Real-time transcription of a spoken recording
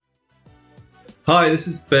Hi, this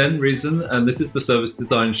is Ben Reason, and this is the Service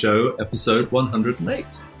Design Show, episode 108.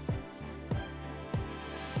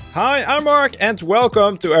 Hi, I'm Mark, and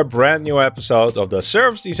welcome to a brand new episode of the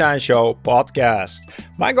Service Design Show podcast.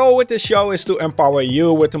 My goal with this show is to empower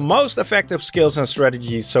you with the most effective skills and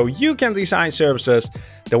strategies so you can design services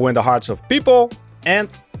that win the hearts of people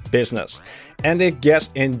and business. And the guest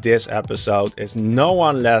in this episode is no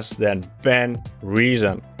one less than Ben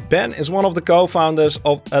Reason. Ben is one of the co-founders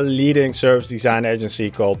of a leading service design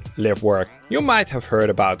agency called LiveWork. You might have heard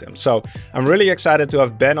about him. So I'm really excited to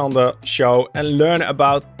have Ben on the show and learn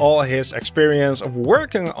about all his experience of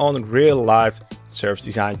working on real-life service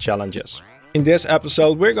design challenges. In this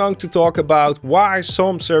episode, we're going to talk about why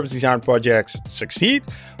some service design projects succeed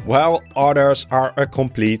while others are a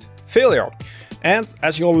complete failure. And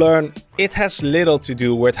as you'll learn, it has little to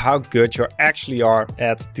do with how good you actually are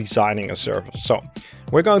at designing a service. So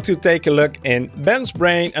we're going to take a look in Ben's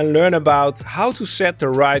brain and learn about how to set the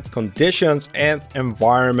right conditions and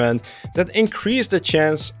environment that increase the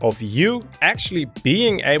chance of you actually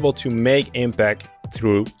being able to make impact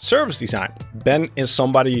through service design. Ben is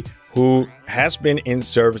somebody who has been in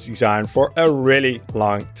service design for a really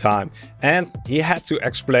long time, and he had to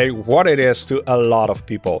explain what it is to a lot of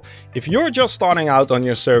people. If you're just starting out on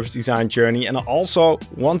your service design journey and also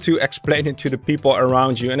want to explain it to the people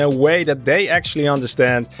around you in a way that they actually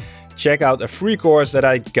understand, check out a free course that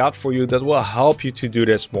I got for you that will help you to do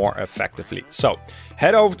this more effectively. So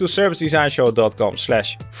head over to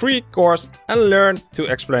servicedesignshow.com/free course and learn to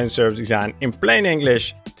explain service design in plain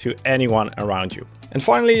English to anyone around you. And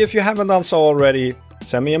finally, if you haven't done so already,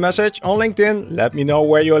 send me a message on LinkedIn. Let me know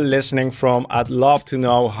where you're listening from. I'd love to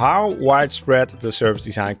know how widespread the service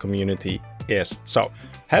design community is. So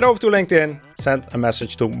head over to LinkedIn, send a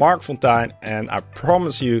message to Mark Fonteijn, and I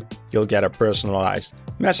promise you'll get a personalized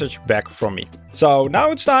message back from me. So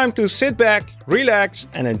now it's time to sit back, relax,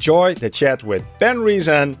 and enjoy the chat with Ben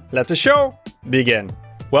Reason. Let the show begin.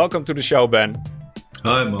 Welcome to the show, Ben.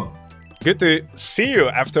 Hi, Mark. Good to see you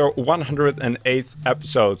after 108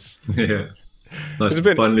 episodes. Yeah, nice to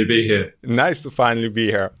finally be here. Nice to finally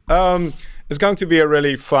be here. It's going to be a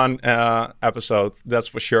really fun episode, that's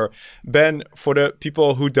for sure. Ben, for the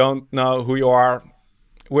people who don't know who you are,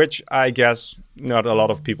 which I guess not a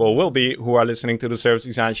lot of people will be who are listening to the Service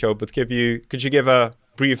Design Show, but could you give a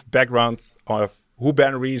brief background of who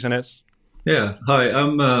Ben Reason is? Yeah, hi,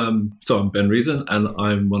 I'm Ben Reason, and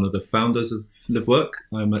I'm one of the founders of LiveWork.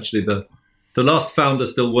 I'm actually the last founder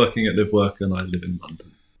still working at LiveWork, and I live in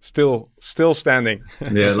London. Still standing.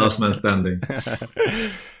 Yeah, last man standing.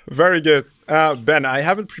 Very good. Ben, I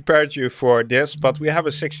haven't prepared you for this, but we have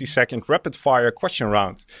a 60-second rapid-fire question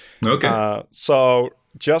round. Okay. So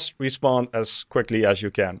just respond as quickly as you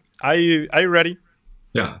can. Are you ready?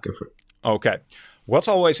 Yeah, go for it. Okay. What's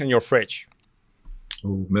always in your fridge?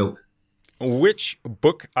 Oh, milk. Which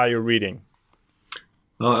book are you reading?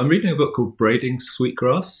 I'm reading a book called Braiding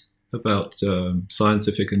Sweetgrass about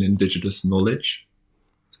scientific and indigenous knowledge.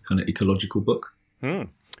 It's a kind of ecological book.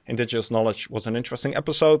 Indigenous knowledge was an interesting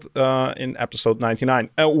episode in episode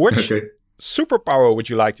 99. Which superpower would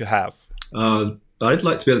you like to have? I'd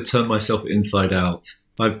like to be able to turn myself inside out.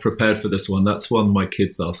 I've prepared for this one. That's one my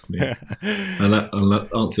kids ask me. and that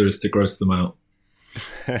answer is to gross them out.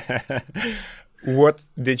 What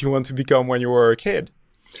did you want to become when you were a kid?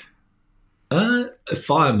 A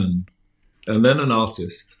fireman, and then an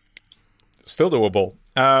artist. Still doable.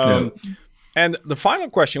 And the final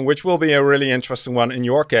question, which will be a really interesting one in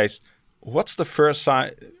your case, what's the first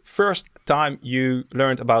time you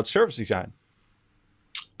learned about service design?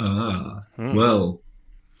 Well,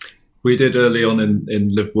 we did early on in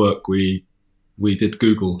LiveWork, we did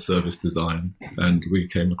Google service design, and we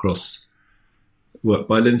came across work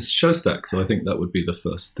by Lynn Shostak. So I think that would be the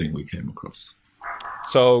first thing we came across.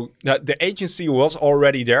 So the agency was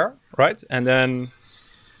already there, right? And then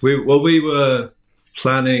we were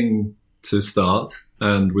planning to start,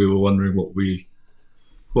 and we were wondering what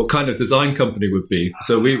kind of design company would be.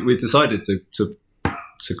 So we decided to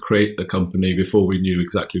create a company before we knew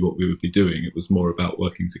exactly what we would be doing. It was more about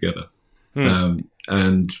working together.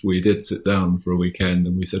 And we did sit down for a weekend,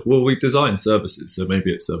 and we said, well, we design services, so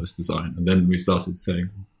maybe it's service design. And then we started saying,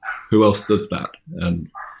 who else does that? And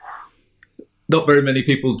not very many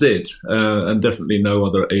people did, and definitely no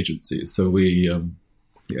other agencies. So we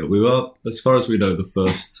were, as far as we know, the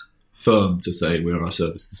first firm to say we're a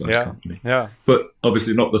service design company. Yeah. But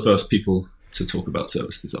obviously not the first people to talk about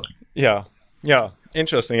service design. Yeah.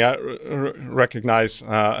 Interesting. I recognize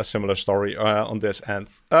a similar story on this end.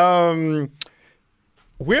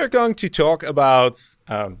 We're going to talk about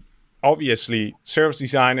obviously service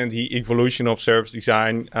design and the evolution of service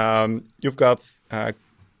design. You've got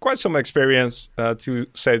quite some experience, to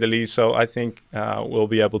say the least. So I think we'll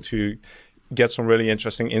be able to get some really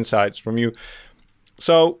interesting insights from you.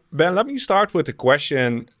 So Ben, let me start with the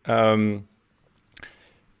question.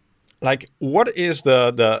 Like, what is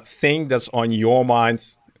the thing that's on your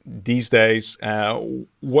mind these days?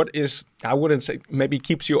 What is, I wouldn't say maybe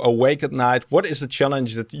keeps you awake at night? What is the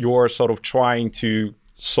challenge that you're sort of trying to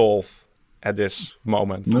solve at this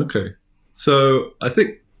moment? Okay. So I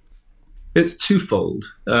think it's twofold.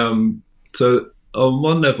 So on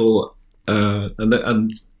one level,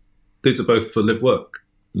 and these are both for live work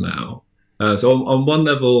now. So on one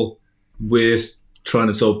level, we're trying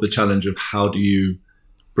to solve the challenge of how do you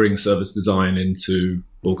bring service design into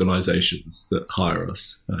organizations that hire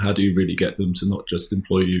us? And how do you really get them to not just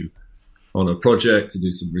employ you on a project to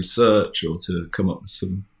do some research or to come up with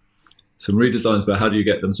some redesigns, but how do you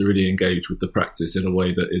get them to really engage with the practice in a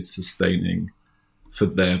way that is sustaining for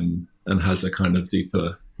them and has a kind of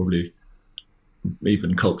deeper, probably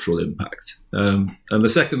even cultural impact? And the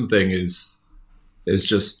second thing is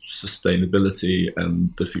just sustainability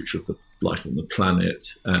and the future of the life on the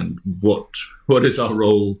planet, and what is our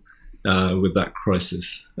role with that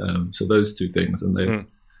crisis. So those two things, and they're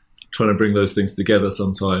trying to bring those things together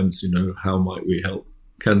sometimes. How might we help?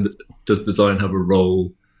 Does design have a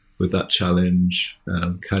role with that challenge?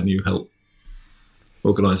 Can you help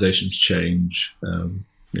organizations change?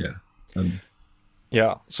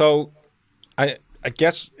 So I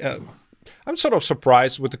guess I'm sort of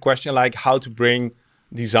surprised with the question, like how to bring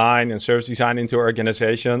design and service design into our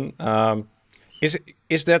organization.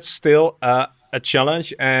 Is that still a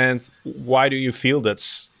challenge, and why do you feel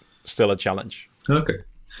that's still a challenge? Okay,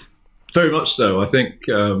 very much so. I think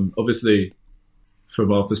obviously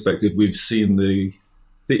from our perspective, we've seen the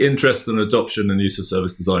interest and adoption and use of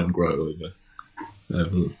service design grow over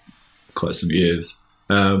quite some years.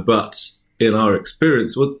 But in our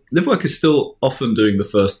experience, LiveWork is still often doing the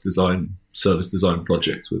first service design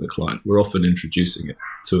project with a client. We're often introducing it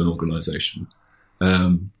to an organization.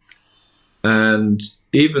 And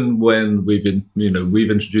even when we've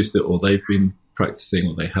introduced it, or they've been practicing,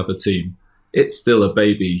 or they have a team, it's still a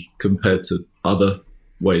baby compared to other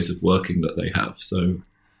ways of working that they have. So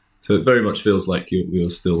it very much feels like you're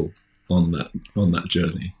still on that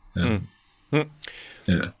journey.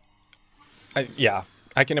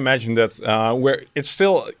 I can imagine that it's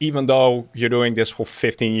still, even though you're doing this for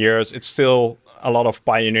 15 years, it's still a lot of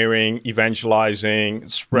pioneering, evangelizing,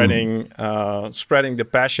 spreading the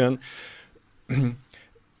passion.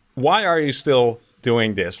 Why are you still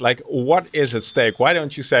doing this? Like, what is at stake? Why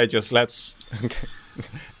don't you say just let's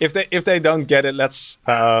if they don't get it, let's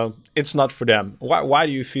it's not for them? Why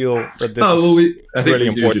do you feel that this is really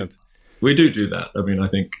important? We do that. I mean, I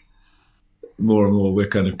think more and more we're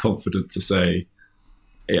kind of confident to say,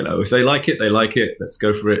 if they like it, they like it. Let's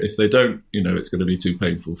go for it. If they don't, it's going to be too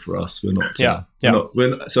painful for us. We're not.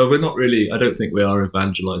 We're not really. I don't think we are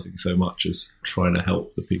evangelizing so much as trying to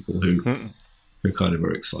help the people who kind of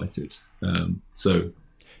are excited. So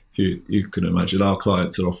you can imagine, our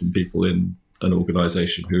clients are often people in an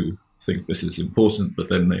organization who think this is important, but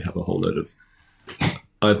then they have a whole load of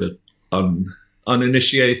either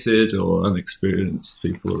uninitiated or unexperienced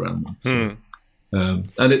people around them. So.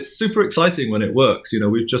 And it's super exciting when it works.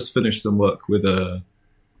 We've just finished some work with a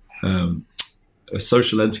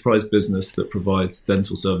social enterprise business that provides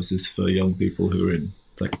dental services for young people who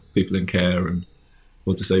are people in care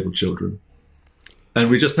or disabled children. And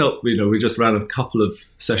we just helped. We just ran a couple of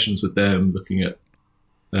sessions with them, looking at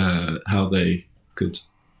how they could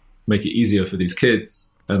make it easier for these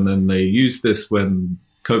kids. And then they used this when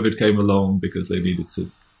COVID came along, because they needed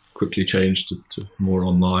to quickly change to more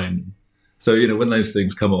online. So, when those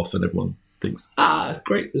things come off and everyone thinks,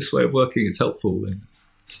 great, this way of working is helpful, and it's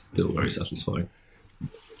still very satisfying.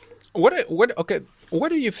 What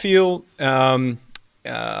do you feel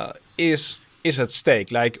is at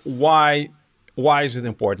stake? Like, why is it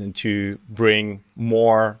important to bring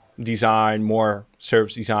more design, more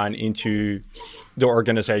service design into the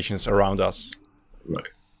organizations around us? Right.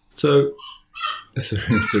 So it's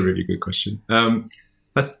a really good question.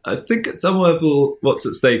 I think at some level, what's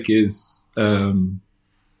at stake is kind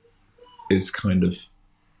of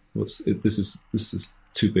this is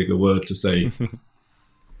too big a word to say.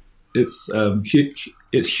 It's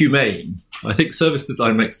humane. I think service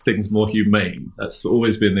design makes things more humane. That's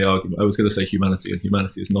always been the argument. I was going to say humanity, and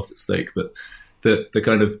humanity is not at stake, but the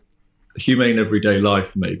kind of humane everyday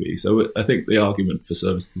life maybe. So I think the argument for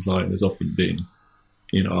service design has often been,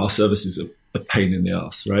 our services are a pain in the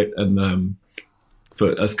ass, right? And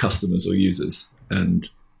as customers or users, and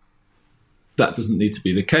that doesn't need to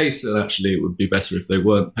be the case, and actually it would be better if they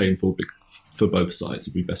weren't painful for both sides.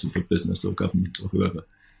 It would be better for business or government or whoever.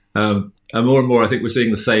 And more and more, I think we're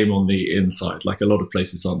seeing the same on the inside. Like, a lot of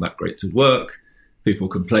places aren't that great to work. People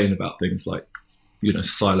complain about things like,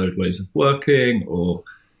 siloed ways of working, or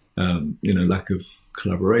lack of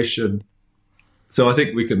collaboration. So I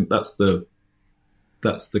think that's the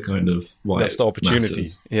kind of why that's the opportunity.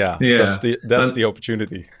 Yeah. That's the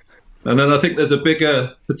opportunity. And then I think there's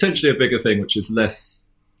potentially a bigger thing, which is less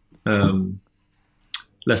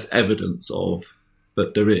evidence of,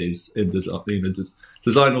 but there is in design.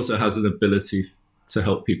 Design also has an ability to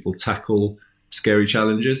help people tackle scary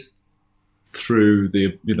challenges through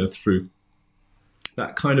through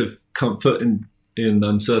that kind of comfort in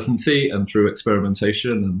uncertainty, and through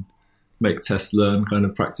experimentation and make, test, learn kind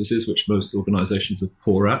of practices, which most organizations are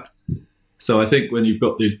poor at. So I think when you've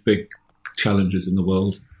got these big challenges in the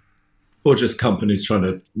world, or just companies trying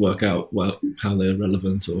to work out how they're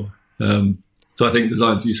relevant, or so I think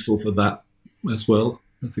design's useful for that as well.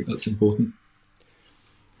 I think that's important.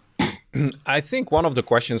 I think one of the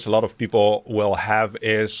questions a lot of people will have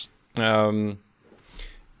is, in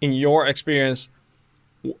your experience,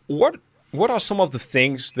 what are some of the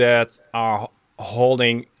things that are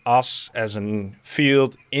holding us as a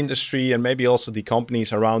field, industry, and maybe also the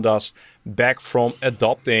companies around us back from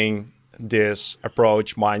adopting this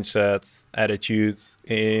approach, mindset, attitude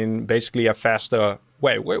in basically a faster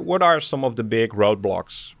way? What are some of the big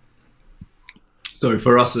roadblocks? So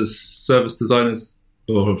for us as service designers,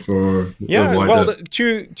 or for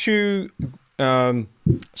to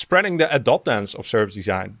spreading the adoptance of service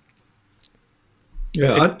design.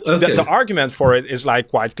 Yeah, okay. The argument for it is like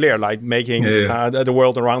quite clear, like making the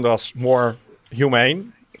world around us more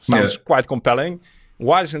humane. Sounds quite compelling.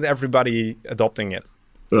 Why isn't everybody adopting it?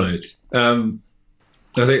 Right. I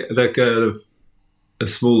think they're kind of a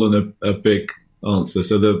small and a big answer.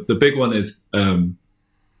 So the big one is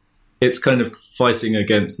it's kind of fighting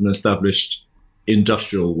against an established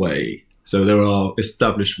industrial way. So there are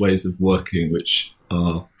established ways of working which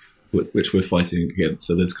we're fighting against.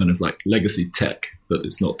 So there's kind of like legacy tech, but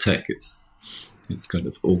it's not tech. It's kind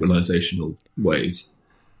of organizational ways.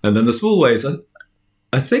 And then the small ways,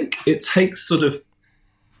 I think it takes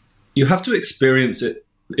you have to experience it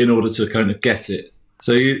in order to kind of get it.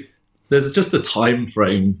 So there's just a time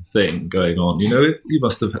frame thing going on. You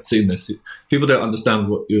must have seen this. People don't understand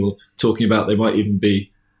what you're talking about. They might even be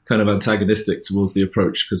kind of antagonistic towards the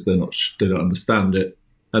approach because they don't understand it.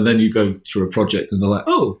 And then you go through a project and they're like,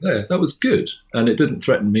 oh, yeah, that was good. And it didn't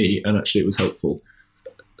threaten me. And actually it was helpful.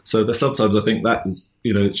 So sometimes I think that is,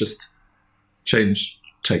 it's just change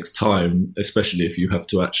takes time, especially if you have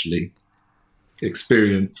to actually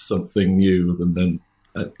experience something new and then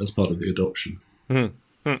as part of the adoption.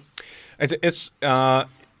 Mm-hmm. It's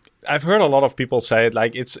I've heard a lot of people say it,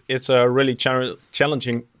 like it's a really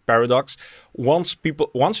challenging paradox. Once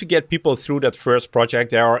you get people through that first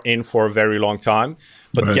project, they are in for a very long time.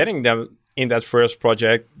 But right. Getting them in that first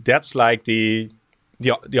project, that's like the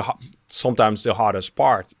sometimes the hardest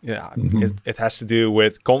part. Yeah, mm-hmm. It has to do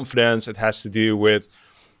with confidence. It has to do with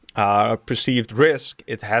perceived risk.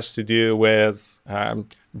 It has to do with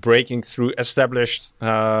breaking through established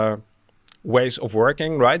ways of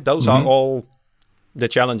working. Right? Those mm-hmm. are all the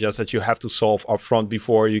challenges that you have to solve up front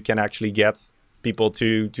before you can actually get people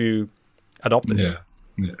to adopt this.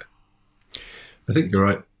 Yeah. I think you're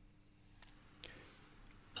right.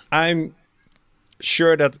 I'm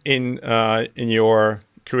sure that in your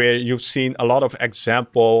career you've seen a lot of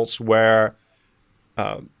examples where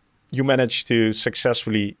you managed to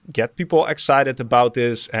successfully get people excited about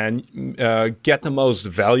this and get the most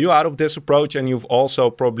value out of this approach. And you've also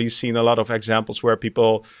probably seen a lot of examples where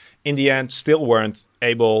people in the end still weren't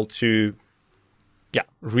able to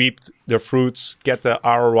reap the fruits, get the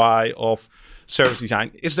ROI of service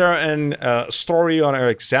design. Is there a story or an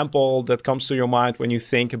example that comes to your mind when you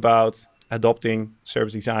think about adopting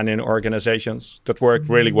service design in organizations that work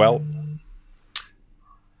really well?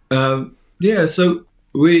 So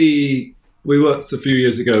we worked a few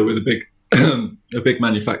years ago with a big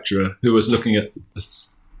manufacturer who was looking at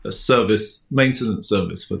a maintenance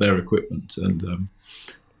service for their equipment, and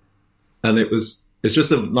it's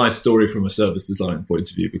just a nice story from a service design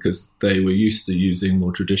point of view, because they were used to using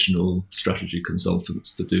more traditional strategy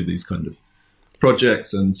consultants to do these kind of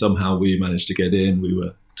projects, and somehow we managed to get in. We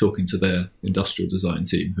were talking to their industrial design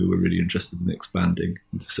team, who were really interested in expanding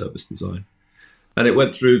into service design. And it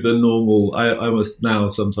went through the normal, I must now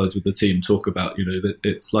sometimes with the team talk about, that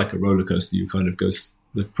it's like a roller coaster. You kind of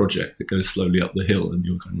the project, it goes slowly up the hill and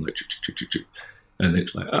you're kind of like, and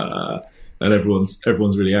it's like, and everyone's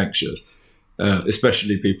really anxious.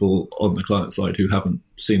 especially people on the client side who haven't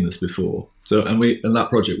seen this before. So, and in that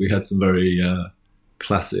project, we had some very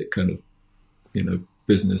classic kind of,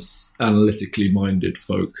 business analytically minded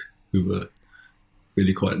folk who were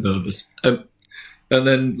really quite nervous. And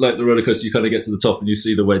then, like the roller coaster, you kind of get to the top and you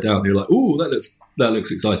see the way down. And you're like, "Ooh, that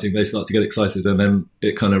looks exciting." They start to get excited, and then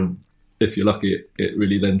it kind of, if you're lucky, it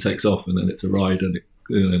really then takes off, and then it's a ride, and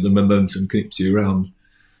the momentum keeps you around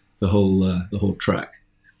the whole track.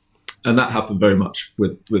 And that happened very much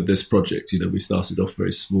with this project. We started off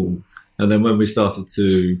very small, and then when we started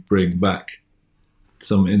to bring back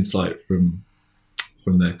some insight from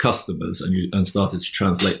their customers and started to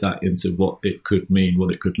translate that into what it could mean,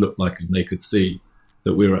 what it could look like, and they could see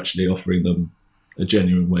that we were actually offering them a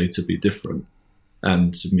genuine way to be different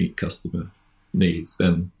and to meet customer needs,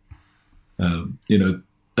 then and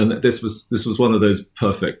this was one of those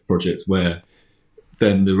perfect projects where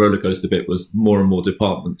then the roller coaster bit was more and more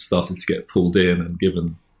departments started to get pulled in and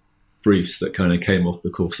given briefs that kind of came off the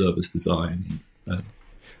core service design.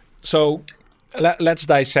 So let's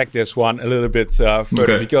dissect this one a little bit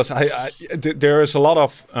further, because there is a lot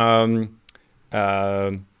of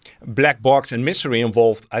black box and mystery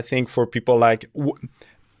involved, I think, for people. Like,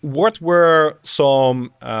 what were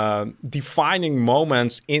some defining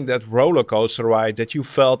moments in that roller coaster ride that you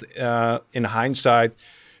felt in hindsight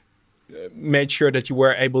made sure that you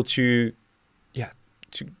were able to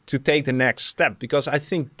take the next step? Because I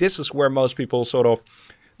think this is where most people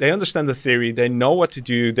they understand the theory, they know what to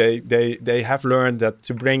do, they have learned that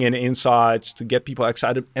to bring in insights, to get people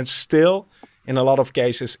excited, and still, in a lot of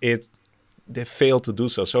cases, they fail to do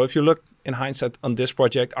so. So if you look in hindsight on this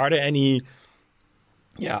project, are there any,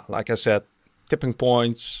 like I said, tipping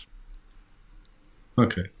points?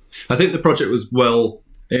 Okay. I think the project was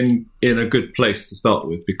in a good place to start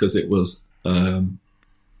with, because it was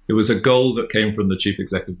a goal that came from the chief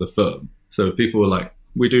executive of the firm. So people were like,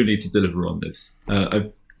 we do need to deliver on this.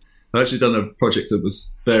 I've actually done a project that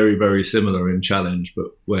was very, very similar in challenge, but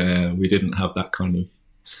where we didn't have that kind of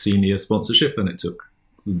senior sponsorship, and it took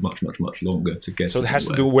much, much, much longer to get. So it has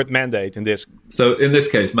to do with mandate in this. So in this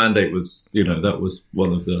case, mandate was, that was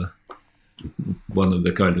one of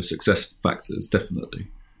the kind of success factors, definitely.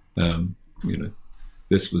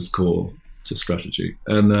 This was core to strategy,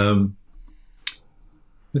 and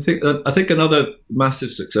I think another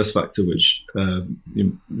massive success factor, which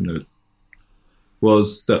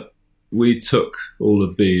was that we took all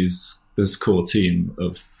of this core team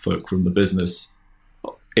of folk from the business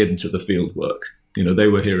into the field work. They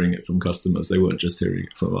were hearing it from customers; they weren't just hearing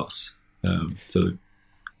it from us. So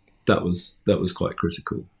that was quite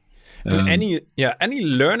critical. Any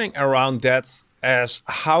learning around that as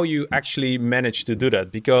how you actually managed to do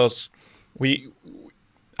that? Because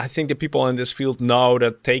I think the people in this field know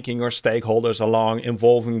that taking your stakeholders along,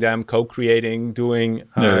 involving them, co-creating,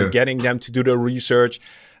 getting them to do the research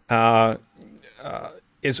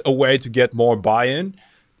is a way to get more buy-in.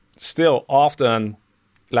 Still, often,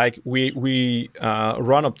 like we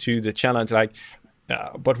run up to the challenge, like,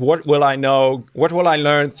 but what will I know? What will I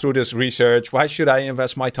learn through this research? Why should I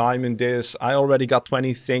invest my time in this? I already got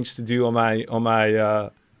 20 things to do on my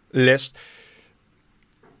list.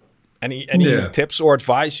 Any tips or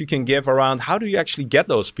advice you can give around how do you actually get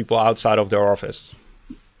those people outside of their office?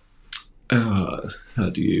 How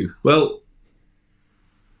do you? Well,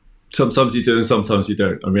 sometimes you do and sometimes you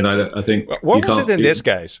don't. I mean, I think. What was it in this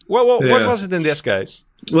case? What was it in this case?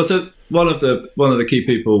 Well, so one of the key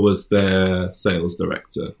people was their sales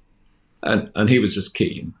director, and he was just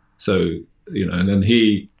keen. So and then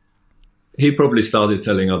he probably started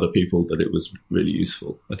telling other people that it was really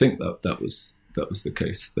useful. I think that was the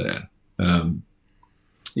case there. I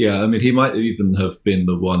mean, he might even have been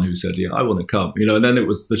the one who said, "Yeah, I want to come." And then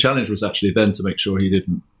the challenge was actually then to make sure he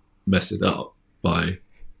didn't mess it up by,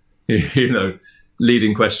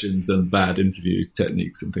 leading questions and bad interview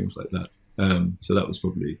techniques and things like that. So that was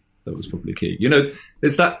probably key.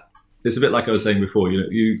 It's a bit like I was saying before.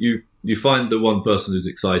 You find the one person who's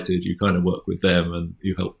excited, you kind of work with them, and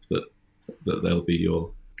you hope that they'll be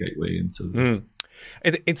your gateway into.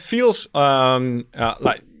 It feels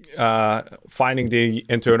like finding the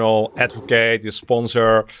internal advocate, the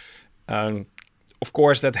sponsor. Of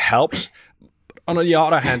course, that helps. On the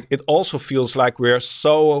other hand, it also feels like we're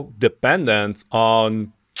so dependent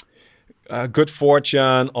on good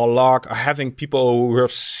fortune or luck, or having people who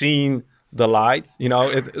have seen the light.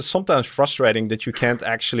 It's sometimes frustrating that you can't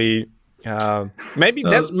actually. Maybe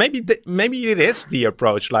it is the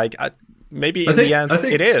approach. Like maybe in the end,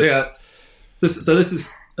 it is. Yeah.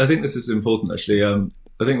 I think this is important, actually.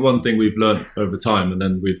 I think one thing we've learned over time, and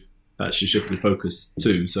then we've actually shifted focus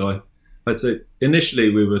too. So I'd say initially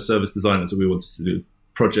we were service designers and we wanted to do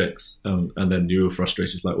projects, and then you were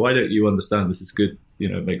frustrated, like, why don't you understand this is good?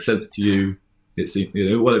 It makes sense to you.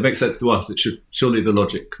 It makes sense to us. It should, surely the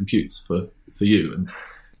logic computes for you.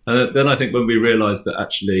 And then I think when we realised that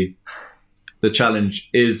actually the challenge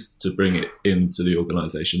is to bring it into the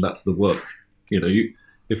organisation, that's the work.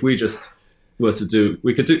 If we just were to do,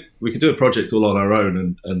 we could do a project all on our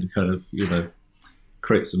own and kind of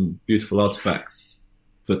create some beautiful artifacts,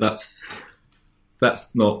 but that's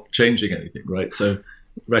not changing anything, right? So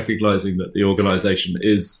recognizing that the organization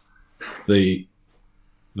is the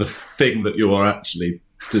thing that you are actually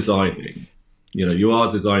designing. You are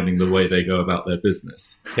designing the way they go about their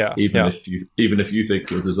business. Even if you think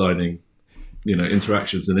you're designing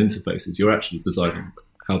interactions and interfaces, you're actually designing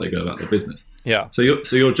how they go about their business. So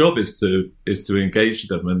your job is to engage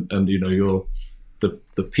them, and you're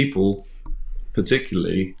the people,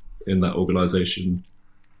 particularly in that organization,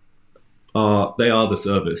 are the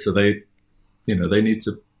service. So they need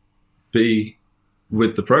to be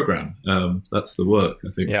with the program. That's the work,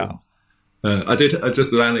 I think. I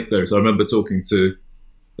just an anecdote. So I remember talking to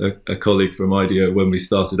a colleague from IDEO when we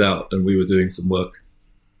started out, and we were doing some work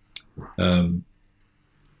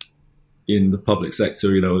in the public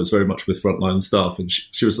sector. It was very much with frontline staff, and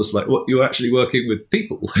she was just like, "What? You're actually working with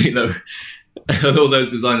people?" And although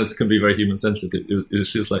designers can be very human-centered,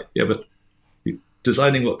 she was like, "Yeah, but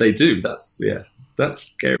designing what they do, that's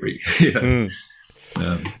scary."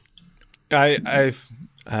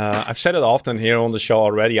 I've said it often here on the show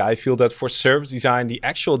already. I feel that for service design, the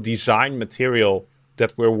actual design material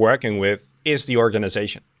that we're working with is the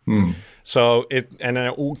organization. So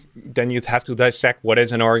then you'd have to dissect what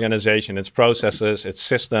is an organization, its processes, its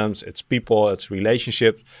systems, its people, its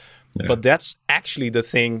relationships. But that's actually the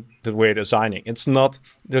thing that we're designing. It's not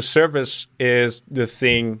the service is the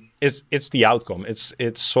thing. It's the outcome.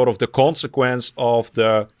 It's sort of the consequence of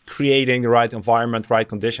the creating the right environment, right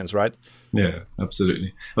conditions, right? Yeah,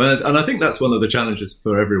 absolutely. And I think that's one of the challenges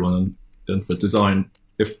for everyone and for design.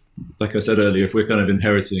 If, like I said earlier, if we're kind of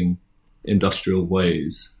inheriting industrial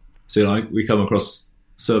ways, so we come across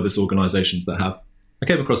service organizations that have. I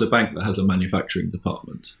came across a bank that has a manufacturing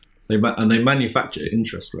department. They manufacture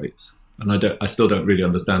interest rates, and I still don't really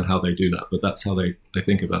understand how they do that, but that's how they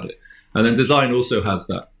think about it. And then design also has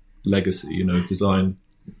that legacy, design.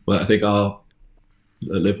 Well, I think our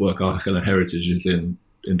LiveWork, our kind of heritage is in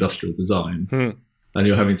industrial design, and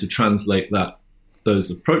you're having to translate those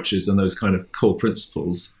approaches and those kind of core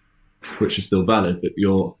principles, which are still valid, but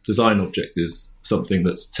your design object is something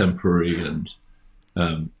that's temporary and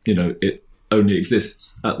it only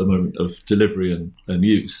exists at the moment of delivery and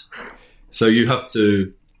use. So you have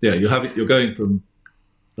to, you're going from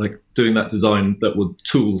like doing that design that would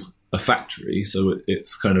tool a factory, so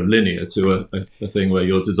it's kind of linear, to a thing where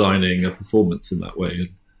you're designing a performance in that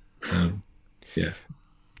way. Go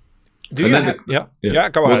ahead.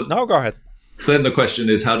 No, go ahead. Then the question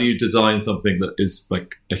is, how do you design something that is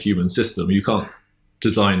like a human system? You can't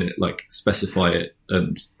design it, like specify it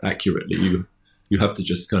and accurately. You have to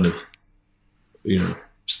just kind of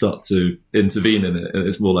start to intervene in it, and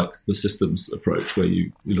it's more like the systems approach, where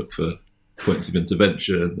you look for points of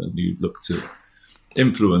intervention and you look to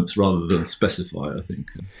influence rather than specify, I think.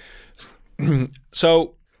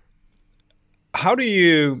 So how do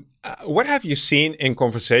you what have you seen in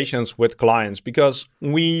conversations with clients? Because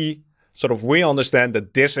we understand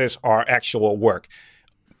that this is our actual work.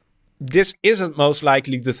 This isn't most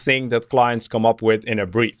likely the thing that clients come up with in a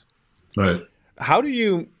brief. Right. How do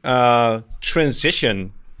you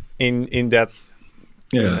transition in that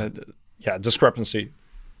discrepancy?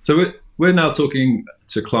 So we're now talking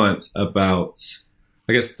to clients about,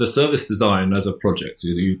 I guess, the service design as a project.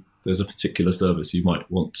 There's a particular service you might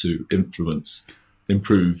want to influence,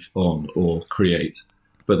 improve on, or create.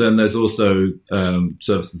 But then there's also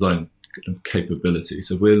service design capability.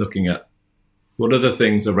 So we're looking at what are the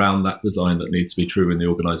things around that design that need to be true in the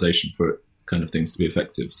organization for kind of things to be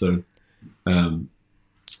effective. So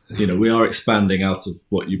we are expanding out of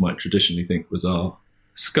what you might traditionally think was our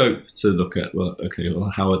scope to look at,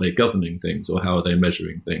 how are they governing things, or how are they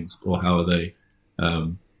measuring things, or how are they,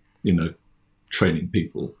 training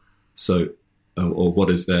people? So, or what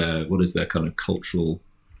is their kind of cultural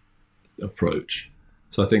approach?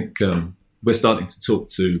 So I think we're starting to talk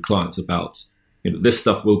to clients about, this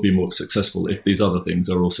stuff will be more successful if these other things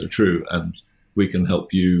are also true, and we can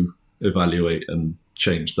help you evaluate and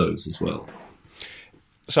change those as well.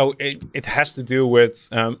 So it has to do with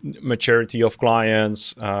maturity of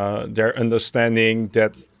clients, their understanding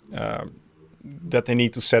that they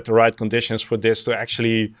need to set the right conditions for this to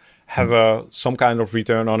actually have some kind of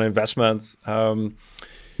return on investment.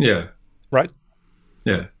 right?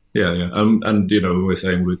 Yeah. And we're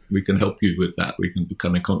saying we can help you with that. We can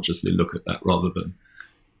kind of consciously look at that rather than,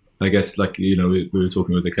 I guess, like, we were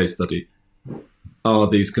talking with the case study. Are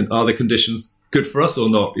the conditions good for us or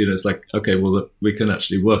not? It's like, okay, well, we can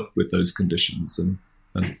actually work with those conditions, and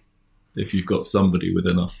if you've got somebody with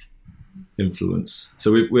enough influence.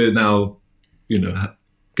 So we're now,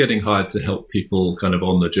 getting hired to help people kind of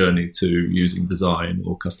on the journey to using design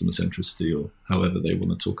or customer centricity or however they want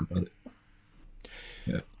to talk about it.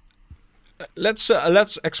 Yeah. Let's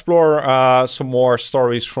explore some more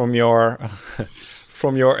stories from your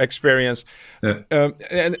from your experience. Yeah.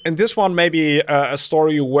 And this one may be a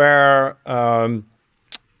story where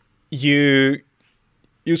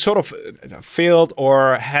you sort of failed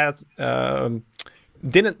or had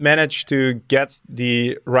didn't manage to get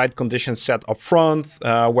the right conditions set up front,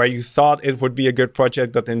 where you thought it would be a good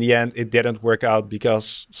project, but in the end it didn't work out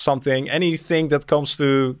because anything that comes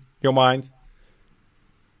to your mind?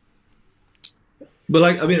 But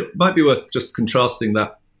it might be worth just contrasting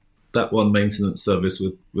that one maintenance service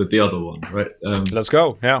with the other one, right? Let's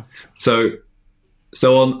go. Yeah. So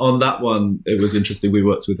on that one, it was interesting. We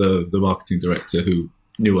worked with the marketing director who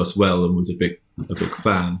knew us well and was a big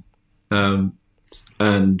fan.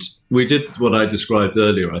 And we did what I described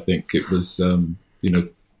earlier. I think it was,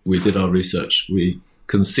 we did our research. We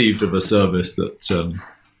conceived of a service that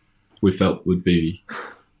we felt would be,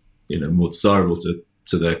 more desirable to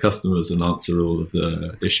their customers and answer all of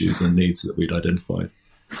the issues and needs that we'd identified.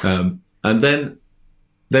 And then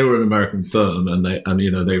they were an American firm, and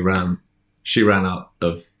she ran out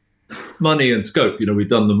of money and scope. We'd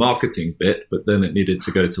done the marketing bit, but then it needed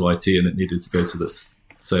to go to IT and it needed to go to the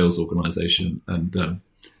sales organization, and then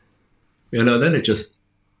it just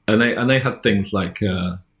and they had things like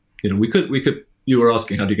we could. You were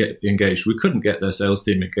asking how do you get engaged? We couldn't get their sales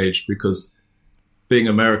team engaged because, being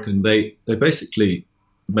American, they basically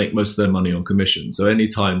make most of their money on commission. So any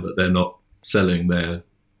time that they're not selling, they're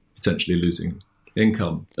potentially losing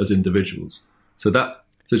income as individuals. So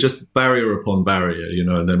just barrier upon barrier,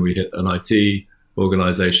 and then we hit an IT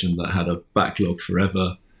organization that had a backlog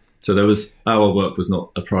forever. So our work was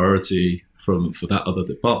not a priority for that other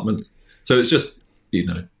department. So it's just,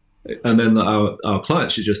 and then our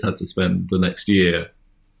client, she just had to spend the next year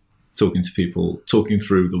talking to people, talking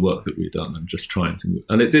through the work that we'd done and just trying to move.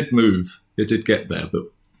 And it did move, it did get there, but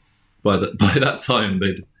by that time,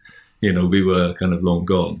 we were kind of long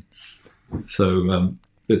gone. So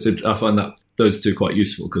I find that those two quite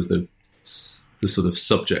useful because the sort of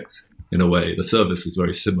subject, in a way, the service was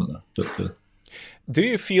very similar. But do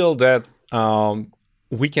you feel that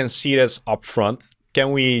we can see this upfront?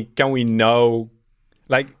 Can we know?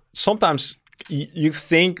 Like sometimes you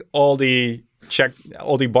think all the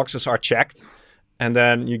boxes are checked, and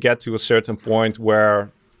then you get to a certain point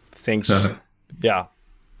where things, yeah.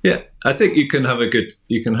 I think you can have a good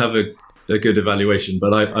evaluation.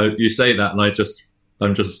 But you say that, and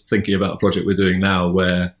I'm just thinking about a project we're doing now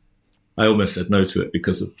where I almost said no to it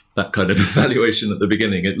because of that kind of evaluation at the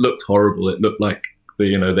beginning. It looked horrible. It looked like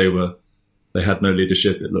they had no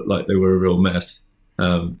leadership. It looked like they were a real mess.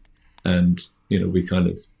 And we kind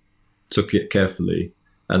of took it carefully,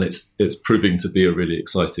 and it's proving to be a really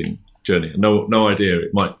exciting journey. No idea,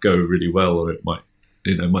 it might go really well, or it might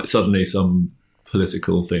suddenly some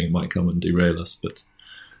political thing might come and derail us. But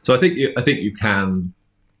so I think you can.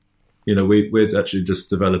 We're actually just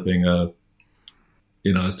developing I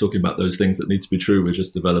was talking about those things that need to be true. We're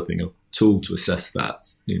just developing a tool to assess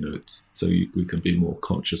that, so we can be more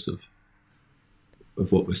conscious of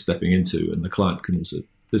what we're stepping into, and the client can also.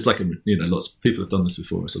 There's lots of people have done this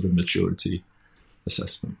before, a sort of maturity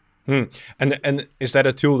assessment. And is that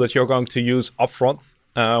a tool that you're going to use upfront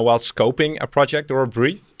while scoping a project or a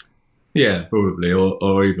brief? Yeah, probably,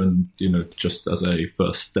 or even just as a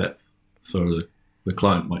first step for the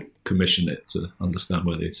client might commission it to understand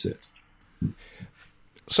where they sit.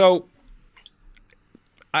 So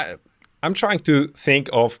I'm trying to think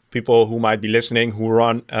of people who might be listening who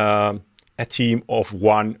run a team of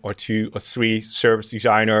 1 or 2 or 3 service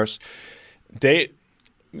designers. They're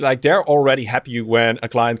already happy when a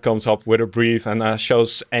client comes up with a brief and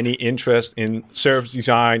shows any interest in service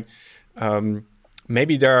design.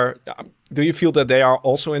 Maybe do you feel that they are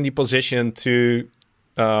also in the position to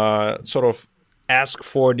sort of ask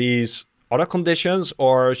for these other conditions,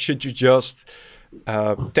 or should you just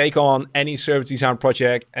take on any service design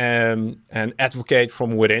project and advocate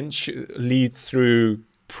from within, lead through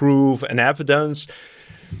proof and evidence?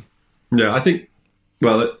 Yeah, I think,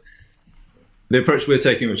 the approach we're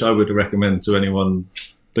taking, which I would recommend to anyone,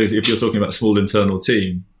 if you're talking about a small internal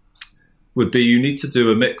team, would be you need to do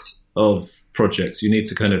a mix of projects. You need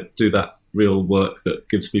to kind of do that real work that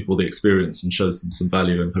gives people the experience and shows them some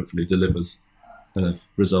value and hopefully delivers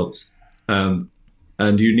results. And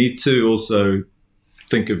you need to also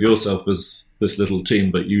think of yourself as this little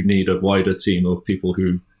team, but you need a wider team of people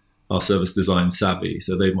who are service design savvy.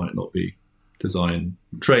 So they might not be design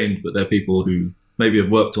trained, but they're people who maybe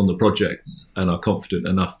have worked on the projects and are confident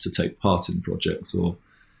enough to take part in projects or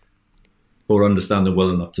understand them well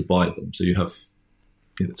enough to buy them. So you have,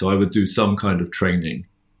 so I would do some kind of training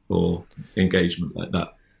or engagement like that.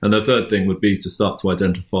 And the third thing would be to start to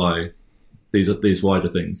identify these wider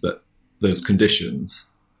things, that those conditions,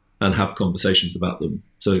 and have conversations about them.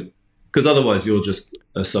 So, because otherwise you're just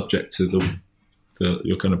subject to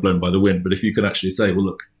you're kind of blown by the wind. But if you can actually say, well,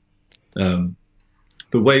 look,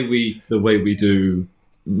 the way we do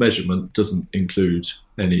measurement doesn't include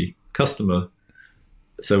any customer,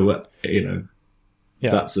 so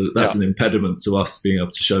that's an impediment to us being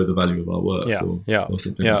able to show the value of our work, or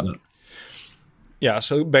something like that. Yeah,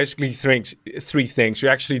 so basically three things. You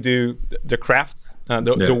actually do the craft,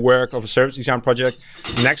 the work of a service design project.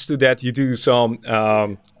 Next to that, you do some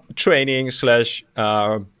training /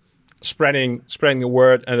 spreading the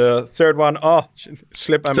word. And the third one,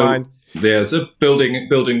 slipped my mind. Yeah, so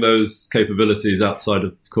building those capabilities outside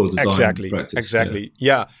of core design practice. Exactly.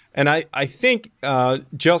 Yeah. And I think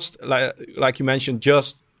just like you mentioned,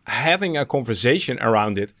 just having a conversation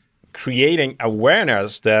around it, creating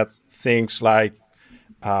awareness that things like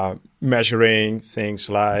measuring, things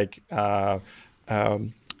like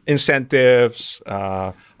incentives,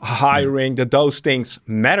 hiring, that those things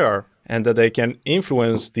matter and that they can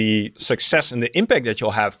influence the success and the impact that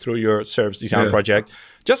you'll have through your service design project.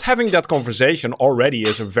 Just having that conversation already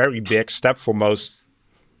is a very big step for most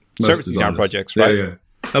service design projects, right? Yeah.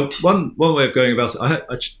 One way of going about it, I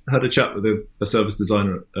had a chat with a service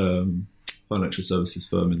designer at financial services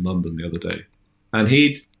firm in London the other day, and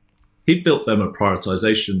he'd built them a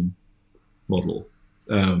prioritization model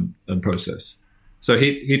and process. So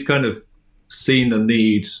he'd kind of seen a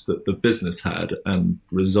need that the business had and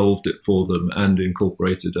resolved it for them and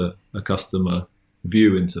incorporated a customer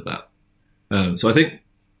view into that. So I think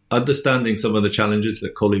understanding some of the challenges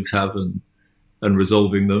that colleagues have and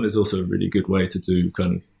resolving them is also a really good way to do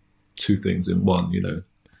kind of two things in one,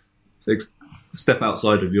 So step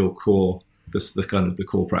outside of your core, the kind of the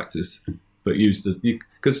core practice, but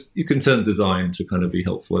because you can turn design to kind of be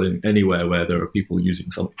helpful in anywhere where there are people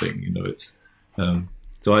using something, it's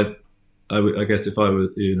so I guess if I were,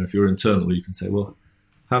 if you're internal, you can say, well,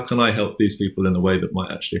 how can I help these people in a way that might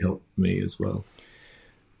actually help me as well?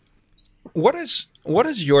 What is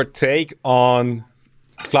your take on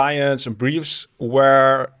clients and briefs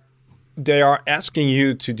where they are asking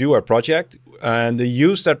you to do a project and they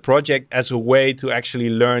use that project as a way to actually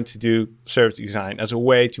learn to do service design, as a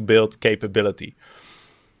way to build capability?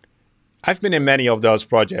 I've been in many of those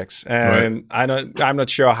projects, and I'm not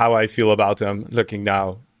sure how I feel about them looking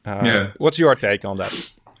now. What's your take on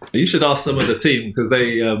that? You should ask some of the team, because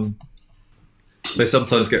they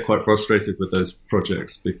sometimes get quite frustrated with those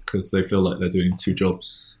projects because they feel like they're doing two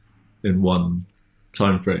jobs in one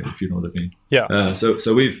time frame, if you know what I mean. Yeah. So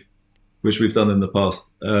which we've done in the past.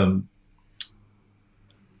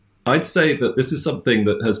 I'd say that this is something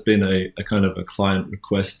that has been a kind of a client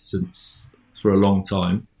request for a long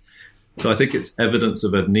time. So I think it's evidence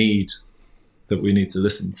of a need that we need to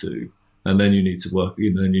listen to, and then you need to work.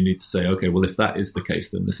 Then you need to say, okay, well, if that is the case,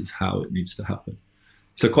 then this is how it needs to happen.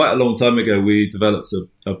 So quite a long time ago, we developed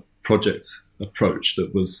a project approach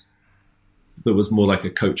that was more like a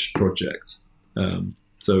coached project.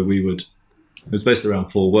 So it was based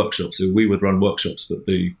around 4 workshops. So we would run workshops, but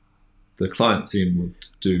the client team would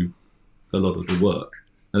do a lot of the work.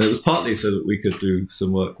 And it was partly so that we could do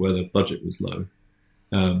some work where the budget was low.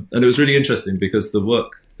 And it was really interesting because the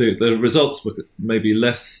results were maybe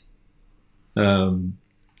less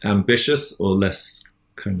ambitious or less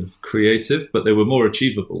kind of creative, but they were more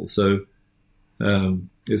achievable. So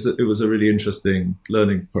it was a really interesting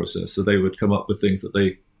learning process. So they would come up with things that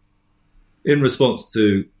they, in response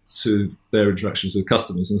to their interactions with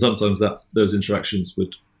customers, and sometimes those interactions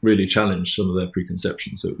would really challenge some of their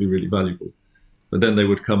preconceptions, so it would be really valuable. But then they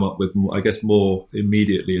would come up with, I guess, more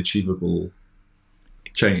immediately achievable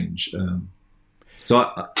change. So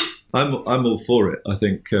I'm all for it. I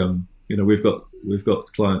think we've got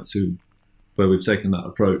clients where we've taken that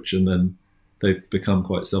approach and then they've become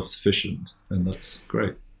quite self-sufficient, and that's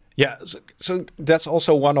great. Yeah. So that's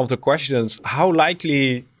also one of the questions. How much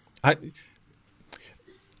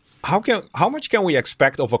can we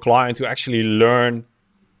expect of a client to actually learn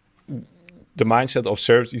the mindset of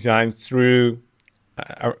service design through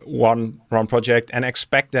one project and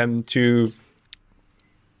expect them to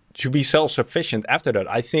to be self-sufficient after that.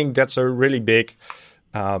 I think that's a really big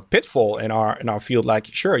pitfall in our field. Like,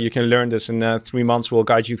 sure, you can learn this in 3 months. We'll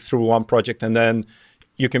guide you through one project, and then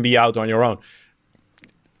you can be out on your own.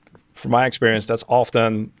 From my experience, that's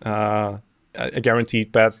often a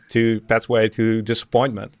guaranteed pathway to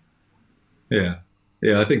disappointment. Yeah,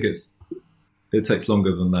 I think it takes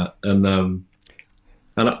longer than that, and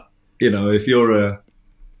if you're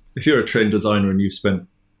a trained designer and you've spent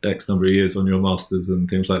X number of years on your masters and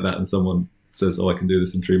things like that, and someone says, "Oh, I can do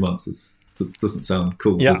this in 3 months," that doesn't sound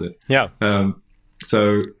cool, does it? Yeah.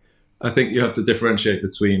 So I think you have to differentiate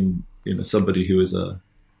between somebody who is a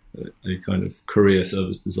kind of career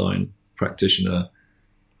service design practitioner,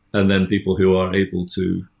 and then people who are able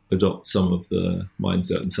to adopt some of the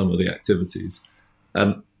mindset and some of the activities.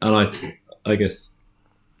 And I guess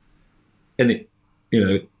they're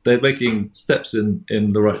making steps in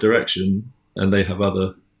the right direction, and they have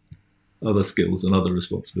other skills and other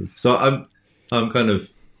responsibilities. So I'm kind of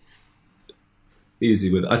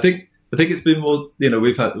easy with it. I think it's been more,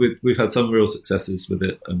 we've had some real successes with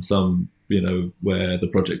it, and some, where the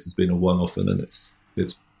project has been a one-off, and then it's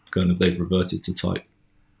kind of, they've reverted to type.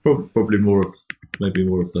 Probably more of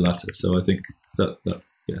the latter. So I think that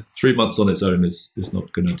 3 months on its own is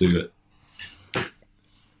not going to do it.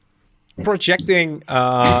 Projecting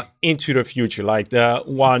into the future, like the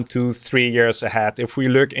 1 to 3 years ahead, if we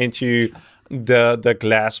look into the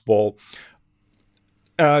glass ball,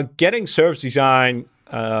 getting service design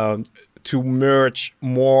to merge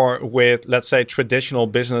more with, let's say, traditional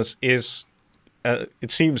business is, it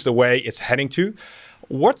seems, the way it's heading to.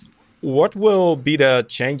 What will be the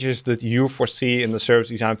changes that you foresee in the service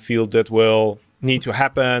design field that will need to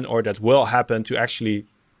happen, or that will happen, to actually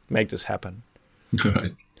make this happen?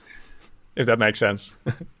 Right. If that makes sense.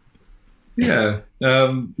 Yeah.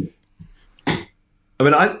 I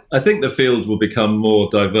think the field will become more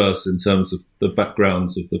diverse in terms of the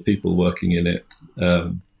backgrounds of the people working in it.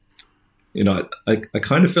 I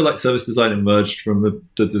kind of feel like service design emerged from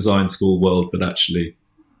the design school world, but actually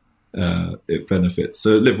it benefits.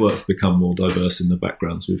 So LiveWorks become more diverse in the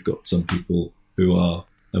backgrounds. We've got some people who are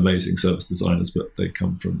amazing service designers, but they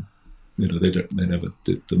come from, they never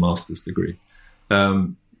did the master's degree.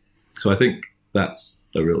 So I think that's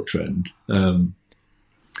a real trend.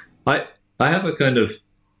 I have a kind of,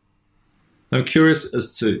 I'm curious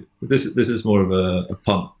as to, this is more of a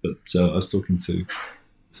punt, but I was talking to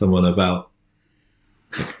someone about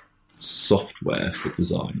software for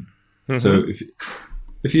design. Mm-hmm. So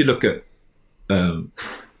if you look at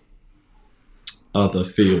other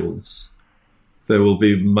fields, there will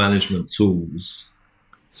be management tools.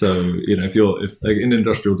 So if in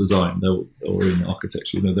industrial design or in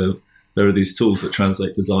architecture, there are these tools that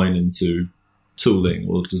translate design into tooling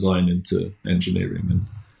or design into engineering,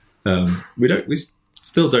 and we're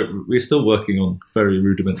still working on very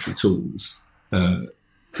rudimentary tools.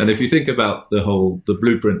 And if you think about the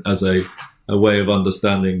blueprint as a way of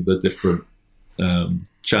understanding the different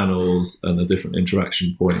channels and the different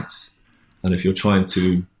interaction points, and if you're trying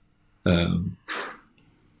to kind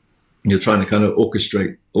of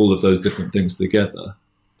orchestrate all of those different things together,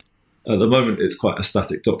 at the moment it's quite a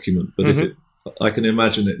static document, but mm-hmm. I can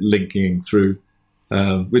imagine it linking through.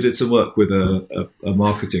 We did some work with a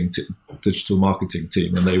digital marketing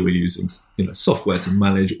team, and they were using software to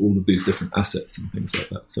manage all of these different assets and things like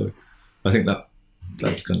that. So I think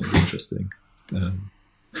that's kind of interesting.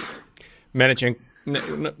 Managing,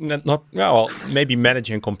 maybe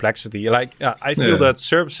managing complexity. Like I feel that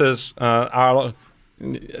services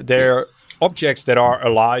they're objects that are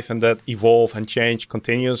alive and that evolve and change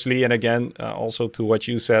continuously. And again, also to what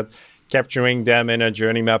you said, capturing them in a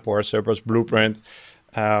journey map or a Cerberus blueprint,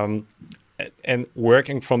 and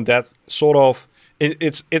working from that sort of,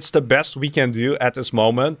 it's the best we can do at this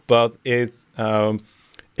moment, but it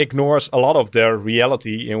ignores a lot of the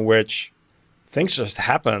reality in which things just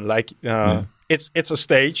happen. Like it's a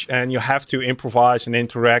stage, and you have to improvise and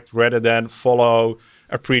interact rather than follow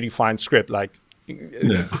a predefined script. Like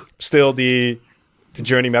still the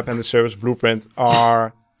journey map and the service blueprint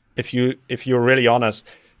are, if you're really honest,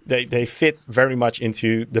 they fit very much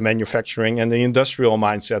into the manufacturing and the industrial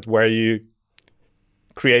mindset, where you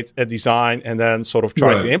create a design and then sort of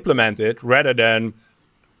try to implement it, rather than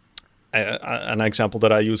an example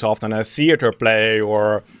that I use often, a theater play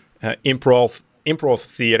or improv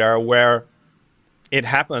theater, where it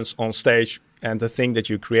happens on stage and the thing that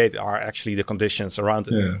you create are actually the conditions around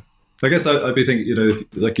it. Yeah. I guess I'd be thinking,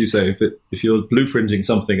 like you say, if you're blueprinting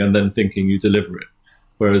something and then thinking you deliver it,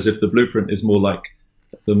 whereas if the blueprint is more like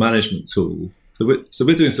the management tool. So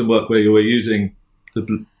we're doing some work where we're using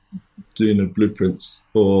doing the blueprints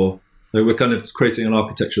for So we're kind of creating an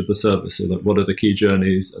architecture of the service. So that what are the key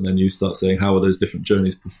journeys, and then you start saying how are those different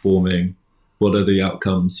journeys performing? What are the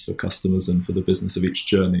outcomes for customers and for the business of each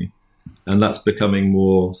journey? And that's becoming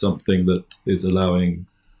more something that is allowing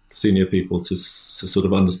senior people to sort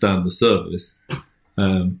of understand the service.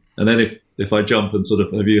 And then if I jump and sort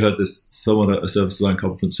of, have you heard this? Someone at a service design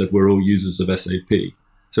conference said we're all users of SAP.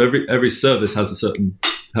 So every service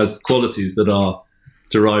has qualities that are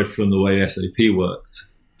derived from the way SAP worked.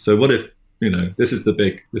 So what if, this is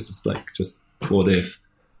like just what if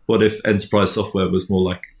enterprise software was more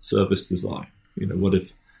like service design? What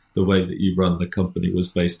if the way that you run the company was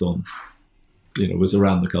based on, was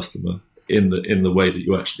around the customer in the way that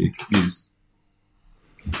you actually use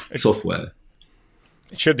software?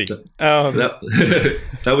 It should be.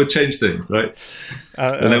 That would change things, right?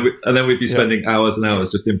 And then we'd be spending hours and hours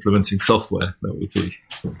just implementing software. That would be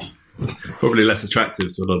probably less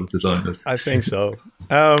attractive to a lot of designers. I think so.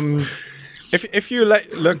 If you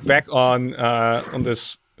look back on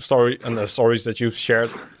this story and the stories that you've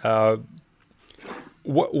shared,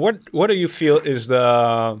 what do you feel is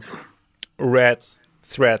the red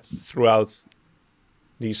thread throughout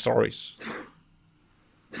these stories?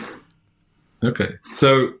 Okay,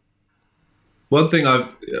 so one thing I've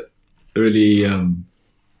really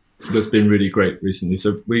that's been really great recently.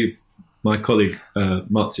 So my colleague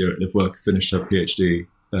Marzia at LiveWork finished her PhD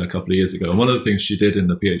a couple of years ago, and one of the things she did in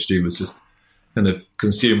the PhD was just kind of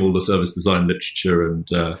consume all the service design literature and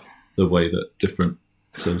the way that different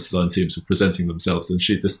service design teams were presenting themselves, and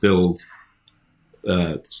she distilled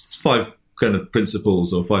 5 kind of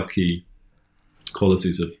principles or 5 key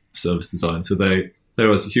qualities of service design. So they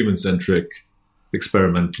are human-centric,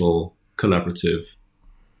 experimental, collaborative,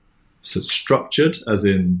 so structured, as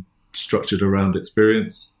in structured around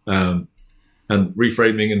experience, and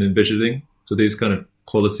reframing and envisioning. So these kind of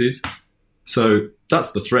qualities. So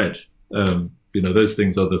that's the thread. Those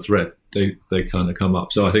things are the thread. They kind of come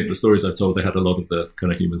up. So I think the stories I've told, they had a lot of the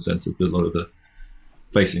kind of human-centered, a lot of the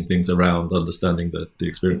basing things around understanding the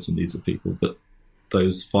experience and needs of people. But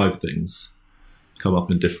those 5 things come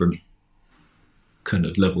up in different kind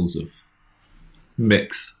of levels of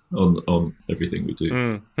mix on everything we do.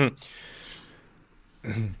 Mm-hmm.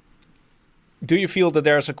 Do you feel that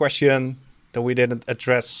there's a question that we didn't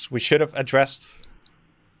address, we should have addressed?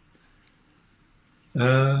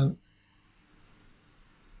 That's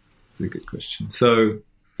a good question. So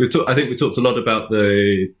I think we talked a lot about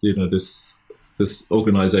this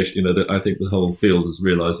organization. I think the whole field is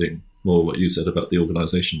realizing more what you said about the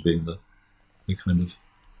organization being the kind of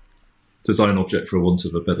design object, for want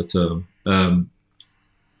of a better term.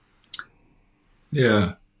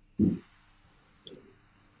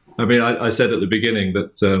 I mean, I said at the beginning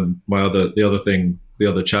that the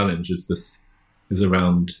other challenge is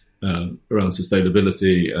around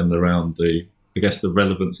sustainability and around the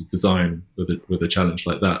relevance of design with a challenge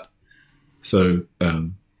like that. So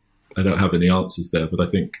I don't have any answers there, but I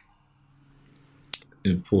think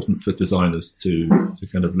important for designers to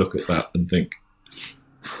kind of look at that and think,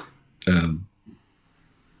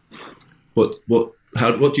 what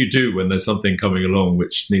do you do when there's something coming along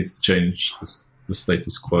which needs to change the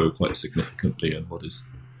status quo quite significantly, and what is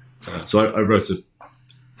so I wrote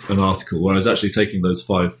an article where I was actually taking those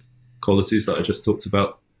 5 qualities that I just talked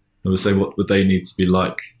about and was saying what would they need to be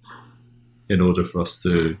like in order for us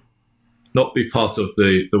to not be part of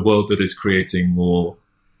the world that is creating more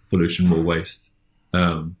pollution, more waste,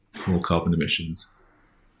 more carbon emissions.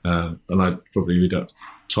 And I probably don't have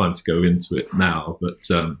time to go into it now, but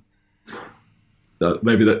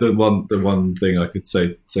maybe the one thing I could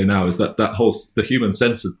say now is that the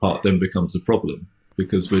human-centered part then becomes a problem,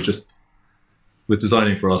 because we're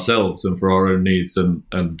designing for ourselves and for our own needs, and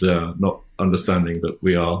not understanding that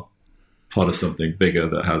we are part of something bigger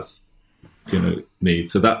that has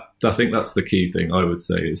needs. So that, I think that's the key thing I would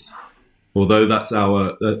say is, although that's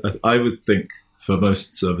I would think for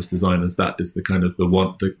most service designers that is the kind of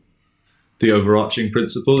the overarching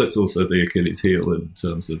principle. It's also the Achilles heel in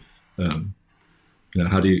terms of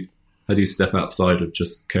how do you step outside of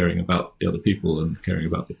just caring about the other people and caring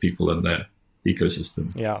about the people and their ecosystem.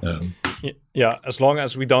 As long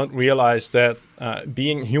as we don't realize that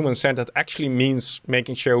being human-centered actually means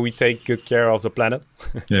making sure we take good care of the planet.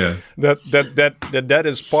 that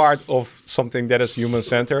is part of something that is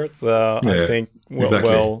human-centered. I think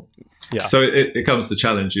exactly. So it comes to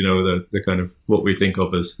challenge, the kind of what we think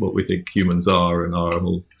of as what we think humans are, and our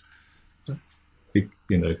whole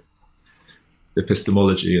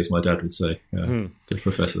epistemology, as my dad would say, the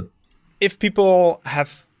professor. If people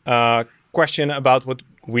have question about what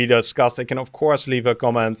we discussed, they can of course leave a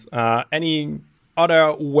comment. Any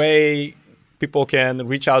other way people can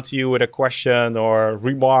reach out to you with a question or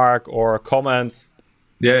remark or comment?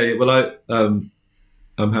 Yeah, well, I'm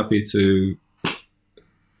happy to,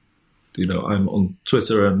 I'm on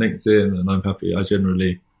Twitter and LinkedIn, and I'm happy. I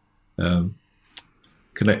generally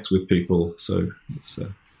connect with people, so it's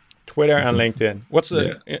Twitter and LinkedIn.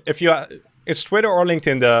 Is Twitter or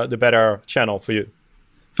LinkedIn the better channel for you?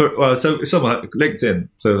 So LinkedIn,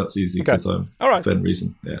 so that's easy because I'm Ben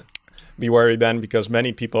Reason. Yeah. Be wary, Ben, because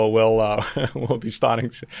many people will be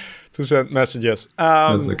starting to send messages.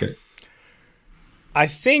 That's okay. I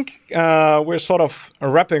think we're sort of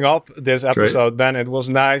wrapping up this episode, Great. Ben. It was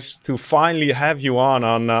nice to finally have you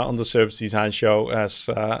on the Service Design Show as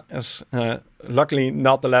luckily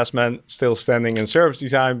not the last man still standing in service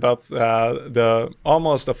design, but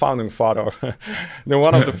almost the founding father,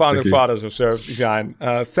 one of the founding fathers of service design.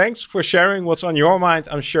 Thanks for sharing what's on your mind.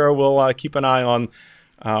 I'm sure we'll keep an eye on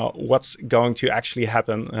what's going to actually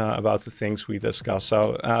happen about the things we discuss.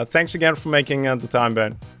 So thanks again for making the time,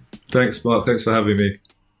 Ben. Thanks, Mark. Thanks for having me.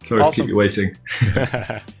 Sorry to keep you waiting.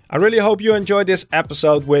 I really hope you enjoyed this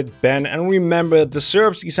episode with Ben. And remember, the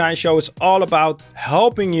Service Design Show is all about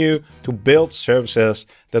helping you to build services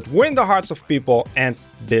that win the hearts of people and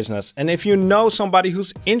business. And if you know somebody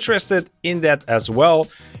who's interested in that as well,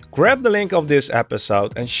 grab the link of this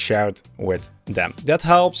episode and share it with them. That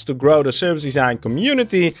helps to grow the service design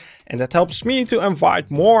community, and that helps me to invite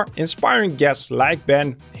more inspiring guests like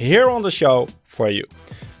Ben here on the show for you.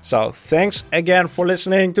 So thanks again for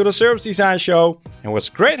listening to the Service Design Show. It was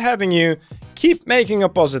great having you. Keep making a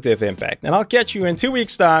positive impact. And I'll catch you in 2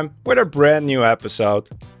 weeks' time with a brand new episode.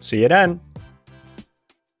 See you then.